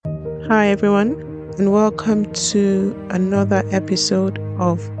Hi everyone, and welcome to another episode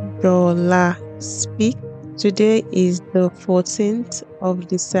of JolaSpeaks. Today is the 14th of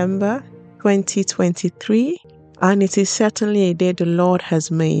December 2023, and it is certainly a day the Lord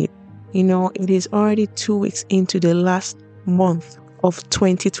has made. It is already 2 weeks into the last month of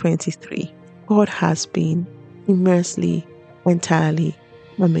 2023. God has been immensely, entirely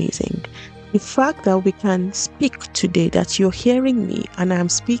amazing. The fact that we can speak today, that you're hearing me and I'm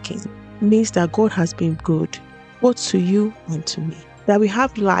speaking, means that God has been good, both to you and to me. That we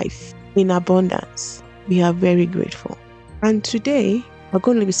have life in abundance. We are very grateful. And today, we're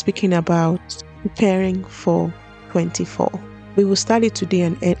going to be speaking about preparing for 24. We will start it today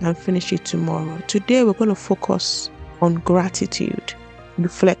and finish it tomorrow. Today, we're going to focus on gratitude,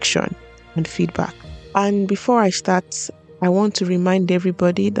 reflection, and feedback. And before I start, I want to remind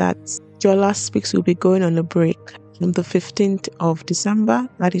everybody that JolaSpeaks will be going on a break from the 15th of December,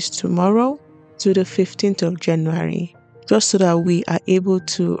 that is tomorrow, to the 15th of January, just so that we are able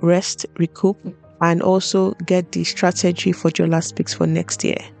to rest, recoup, and also get the strategy for JolaSpeaks for next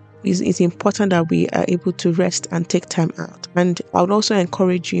year. It's important that we are able to rest and take time out. And I would also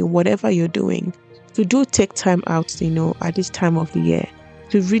encourage you, whatever you're doing, to do take time out, at this time of the year,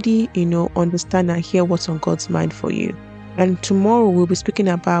 to really, understand and hear what's on God's mind for you. And tomorrow we'll be speaking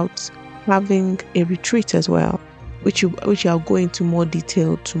about having a retreat as well, which I'll go into more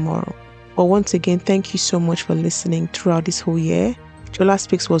detail tomorrow. But once again, thank you so much for listening throughout this whole year.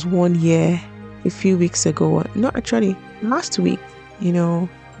 JolaSpeaks was 1 year a few weeks ago. No, actually, last week.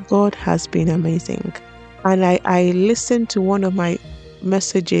 God has been amazing. And I listened to one of my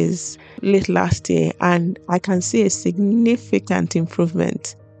messages late last year, and I can see a significant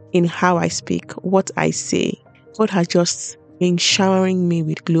improvement in how I speak, what I say. God has just been showering me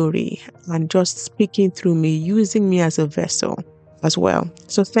with glory and just speaking through me, using me as a vessel as well.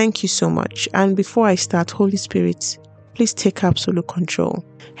 So thank you so much. And before I start, Holy Spirit, please take absolute control.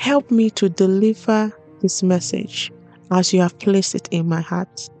 Help me to deliver this message as you have placed it in my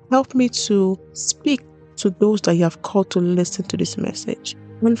heart. Help me to speak to those that you have called to listen to this message.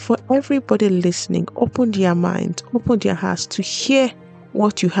 And for everybody listening, open their minds, open their hearts to hear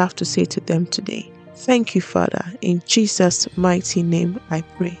what you have to say to them today. Thank you, Father. In Jesus' mighty name, I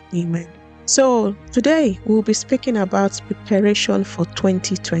pray. Amen. So today we'll be speaking about preparation for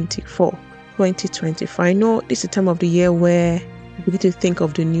 2024. I know this is the time of the year where we begin to think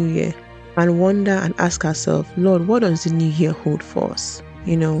of the new year and wonder and ask ourselves, Lord, what does the new year hold for us?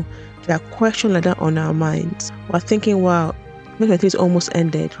 There are questions like that on our minds. We're thinking, wow, 2023 is almost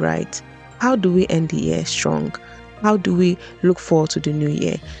ended, right? How do we end the year strong? How do we look forward to the new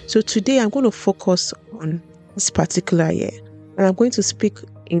year? So today I'm going to focus on this particular year. And I'm going to speak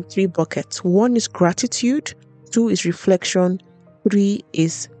in 3 buckets. 1 is gratitude, 2 is reflection, 3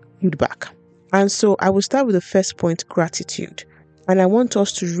 is feedback. And so I will start with the first point, gratitude. And I want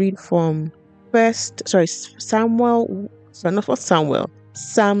us to read from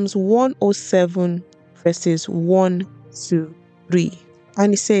Psalms 107 verses 1 to 3.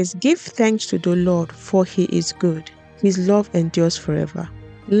 And it says, give thanks to the Lord, for he is good. His love endures forever.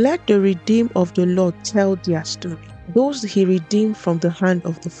 Let the redeemed of the Lord tell their story. Those he redeemed from the hand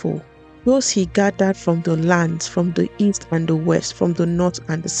of the foe. Those he gathered from the lands, from the east and the west, from the north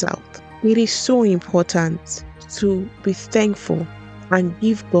and the south. It is so important to be thankful and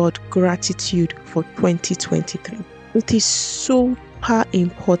give God gratitude for 2023. It is so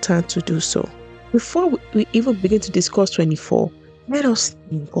important to do so. Before we even begin to discuss 24, let us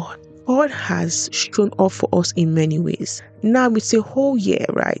thank God. God has shown up for us in many ways. Now it's a whole year,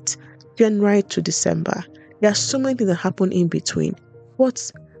 right? January to December. There are so many things that happen in between. But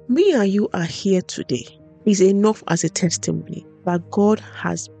me and you are here today is enough as a testimony that God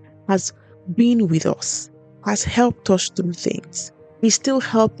has been with us, has helped us through things. He's still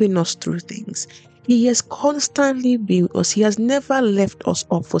helping us through things. He has constantly been with us. He has never left us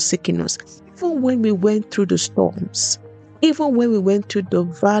or forsaken us. Even when we went through the storms, even when we went through the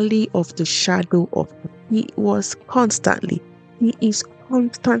valley of the shadow of death, He is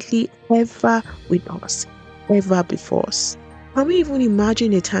constantly ever with us, ever before us. Can we even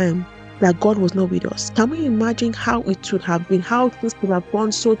imagine a time that God was not with us? Can we imagine how it would have been, how things could have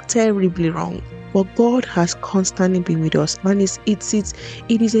gone so terribly wrong? But God has constantly been with us, and it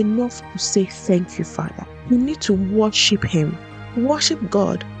is enough to say thank you, Father. You need to worship Him. Worship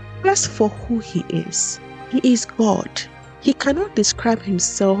God just for who He is. He is God. He cannot describe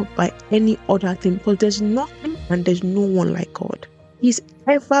Himself by any other thing, because there's nothing and there's no one like God. He's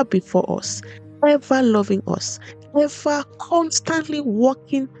ever before us, ever loving us, ever constantly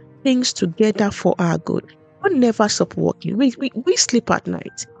working things together for our good. God never stop working. We sleep at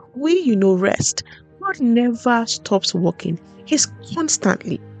night. we rest. God never stops working. He's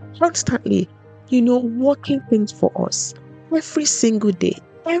constantly, working things for us every single day,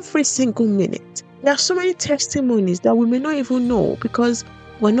 every single minute. There are so many testimonies that we may not even know because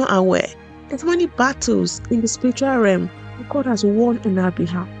we're not aware. There's many battles in the spiritual realm that God has won on our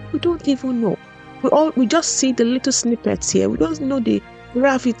behalf. We don't even know. We just see the little snippets here. We don't know the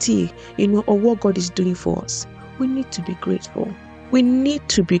gravity, of what God is doing for us. We need to be grateful. We need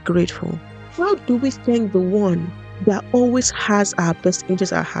to be grateful. How do we thank the one that always has our best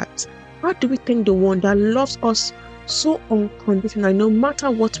interests at heart? How do we thank the one that loves us so unconditionally, no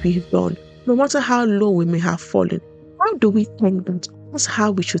matter what we've done, no matter how low we may have fallen? How do we thank that? That's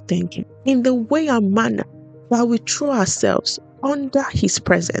how we should thank Him. In the way and manner that we throw ourselves under His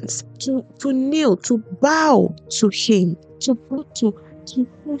presence, to kneel, to bow to Him, to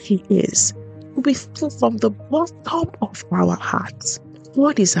who He is. We feel from the bottom of our hearts.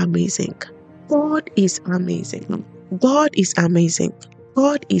 God is amazing. God is amazing. God is amazing.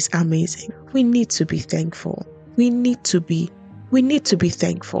 God is amazing. We need to be thankful. We need to be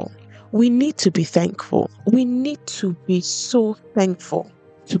thankful. We need to be thankful. We need to be so thankful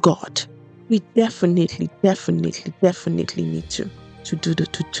to God. We definitely need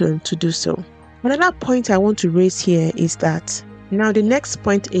to do so. Another point I want to raise here is that now the next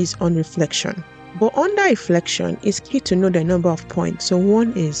point is on reflection. But under reflection, it's key to know the number of points. So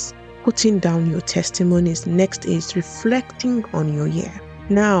one is putting down your testimonies. Next is reflecting on your year.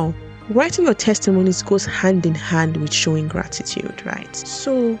 Now, writing your testimonies goes hand in hand with showing gratitude, right?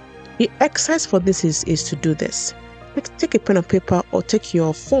 So the exercise for this is to do this. Take a pen and paper or take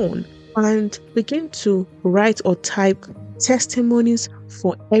your phone and begin to write or type testimonies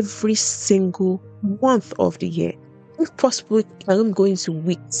for every single month of the year. If possible, I'm going to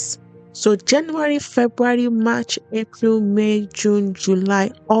weeks. So January, February, March, April, May, June,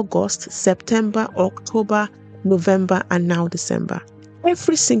 July, August, September, October, November, and now December.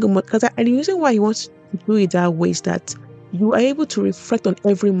 Every single month. Because the reason why you want to do it that way is that you are able to reflect on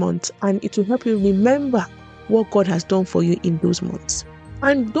every month and it will help you remember what God has done for you in those months.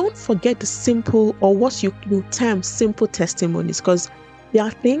 And don't forget the simple, or what you term simple testimonies, because there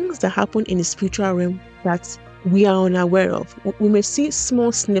are things that happen in the spiritual realm that we are unaware of. We may see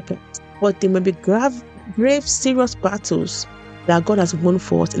small snippets, but there may be grave, serious battles that God has won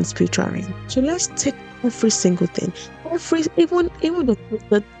for us in the spiritual realm. So let's take every single thing, even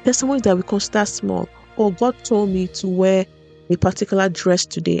the testimonies that we consider small. Oh, God told me to wear a particular dress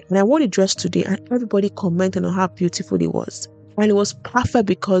today, and I wore the dress today, and everybody commented on how beautiful it was. And it was perfect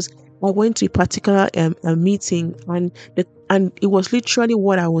because I went to a particular meeting and it was literally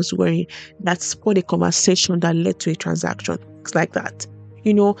what I was wearing that spawned a conversation that led to a transaction. It's like that.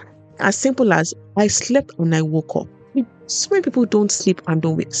 As simple as I slept and I woke up. So many people don't sleep and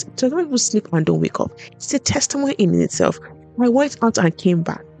don't wake up. So many people sleep and don't wake up. It's a testimony in itself. I went out and came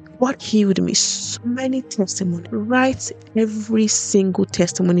back. God healed me. So many testimonies. Write every single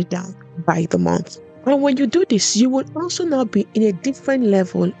testimony down by the month. And when you do this, you will also now be in a different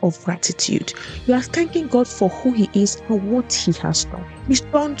level of gratitude. You are thanking God for who He is and what He has done. He's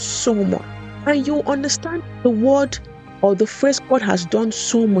done so much. And you understand the word or the phrase God has done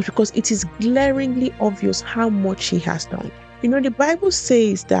so much because it is glaringly obvious how much He has done. The Bible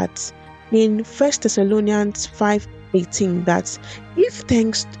says that in 1 Thessalonians 5:18 that give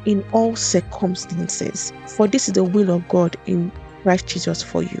thanks in all circumstances, for this is the will of God in Christ Jesus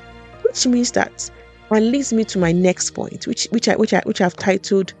for you. Which means that, and leads me to my next point, which I've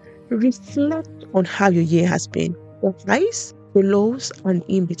titled reflect on how your year has been. The highs, the lows, and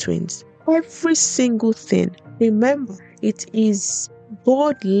in-betweens. Every single thing. Remember, it is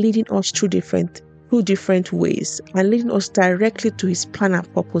God leading us through different ways and leading us directly to His plan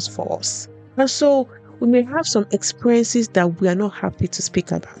and purpose for us. And so we may have some experiences that we are not happy to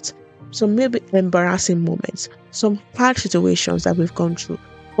speak about. Some maybe embarrassing moments, some hard situations that we've gone through.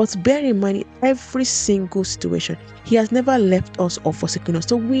 But bear in mind, in every single situation, He has never left us or forsaken us.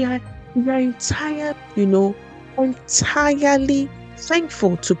 So we are entirely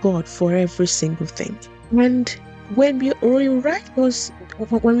thankful to God for every single thing. And when we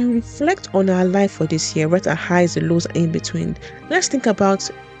reflect on our life for this year, what are highs, the lows, and in between, let's think about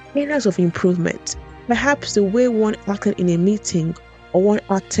areas of improvement. Perhaps the way one acted in a meeting, or one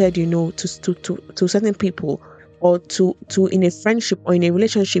acted, to certain people, or to in a friendship or in a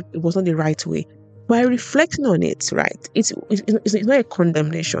relationship, it was not the right way. By reflecting on it, right, it's not a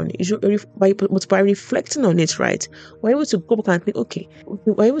condemnation. But by reflecting on it, right, we're able to go back and think, okay,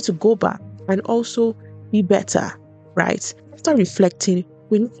 we're able to go back and also be better, right? After reflecting,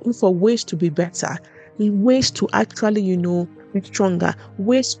 we look for ways to be better, ways to actually, get stronger,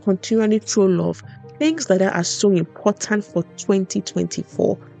 ways to continually show love. Things like that are so important for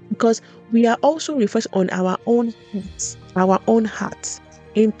 2024 because we are also reflecting on our own hearts,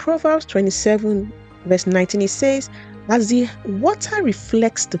 In Proverbs 27, verse 19, it says, as the water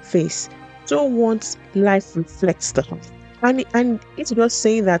reflects the face, so one's life reflects the heart. And it's just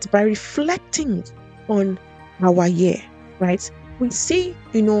saying that by reflecting on our year, right, we see,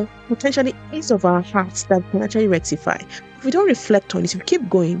 potentially areas of our hearts that can actually rectify. If we don't reflect on it, if we keep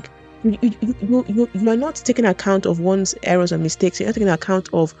going, you are not taking account of one's errors and mistakes. You're not taking account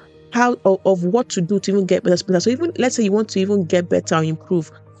of of what to do to even get better. So even let's say you want to even get better or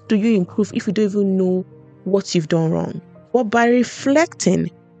improve, do you improve if you don't even know what you've done wrong? But by reflecting,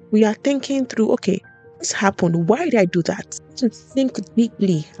 we are thinking through, okay, this happened. Why did I do that? To think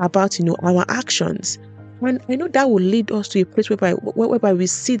deeply about, our actions. And I know that will lead us to a place whereby we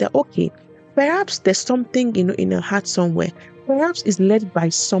see that, okay, perhaps there's something, in our heart somewhere. Perhaps it's led by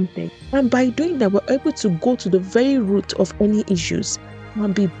something. And by doing that, we're able to go to the very root of any issues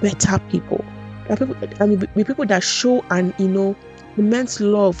and be better people. Be people that show and, immense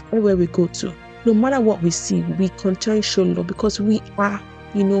love everywhere we go to. No matter what we see, we continue to show love because we are,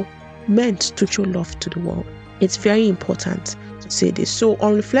 meant to show love to the world. It's very important to say this. So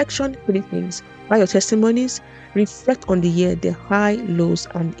on reflection, 3 things. Write your testimonies, reflect on the year, the high, lows,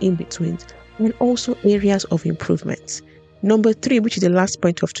 and in-betweens, and also areas of improvement. Number 3, which is the last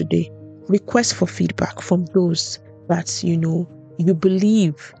point of today, request for feedback from those that, you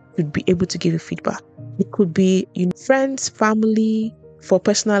believe would be able to give you feedback. It could be friends, family, for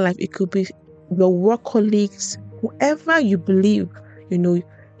personal life. It could be your work colleagues, whoever you believe,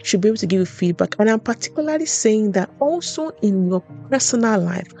 should be able to give you feedback. And I'm particularly saying that also in your personal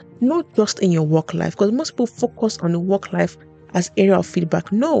life, not just in your work life, because most people focus on the work life as area of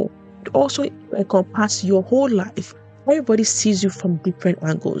feedback. No, it also encompasses your whole life. Everybody sees you from different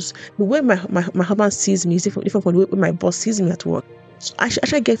angles. The way my husband sees me is different from the way my boss sees me at work. So I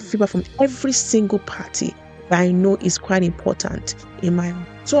should get feedback from every single party that I know is quite important in my life.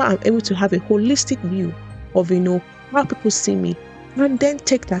 So I'm able to have a holistic view of, how people see me, and then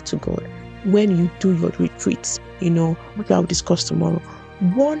take that to God when you do your retreats, which I'll discuss tomorrow.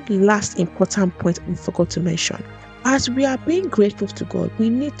 One last important point I forgot to mention. As we are being grateful to God, we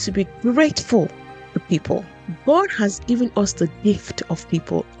need to be grateful to people. God has given us the gift of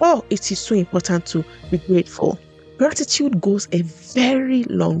people. Oh, it is so important to be grateful. Gratitude goes a very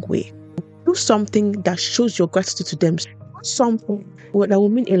long way. Do something that shows your gratitude to them. Something that will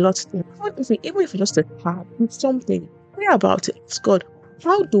mean a lot to them. Even if it's just a card, it's something. Pray about it. Ask God,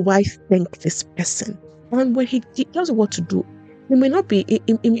 how do I thank this person? And when he does what to do, it may not be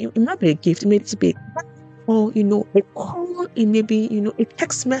it may not be a gift. It may be a call. It may be a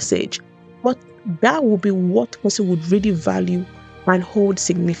text message. But that will be what person would really value and hold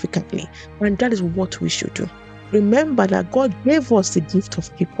significantly. And that is what we should do. Remember that God gave us the gift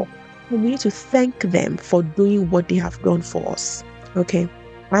of people. And we need to thank them for doing what they have done for us. Okay?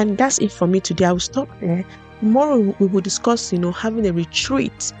 And that's it for me today. I will stop there. Tomorrow we will discuss, having a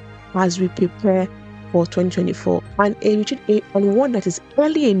retreat as we prepare for 2024. And a retreat and one that is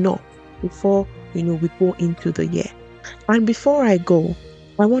early enough before, we go into the year. And before I go,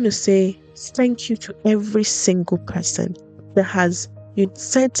 I want to say thank you to every single person that has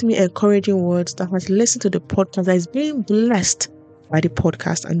sent me encouraging words, that has listened to the podcast, that is being blessed by the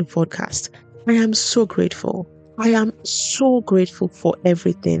podcast and the podcast. I am so grateful. I am so grateful for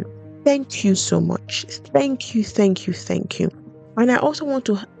everything. Thank you so much. Thank you. And I also want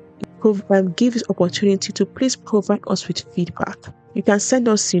to give this opportunity to please provide us with feedback. You can send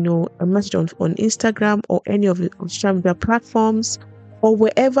us, a message on Instagram or any of the social media platforms, or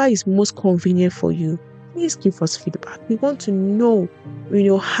wherever is most convenient for you. Please give us feedback. We want to know,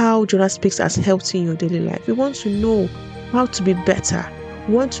 how JolaSpeaks has helped you in your daily life. We want to know how to be better.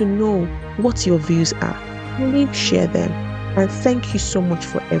 We want to know what your views are. Please share them. And thank you so much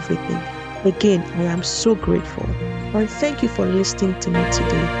for everything. Again, I am so grateful. And thank you for listening to me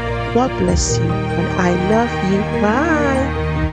today. God bless you. And I love you. Bye.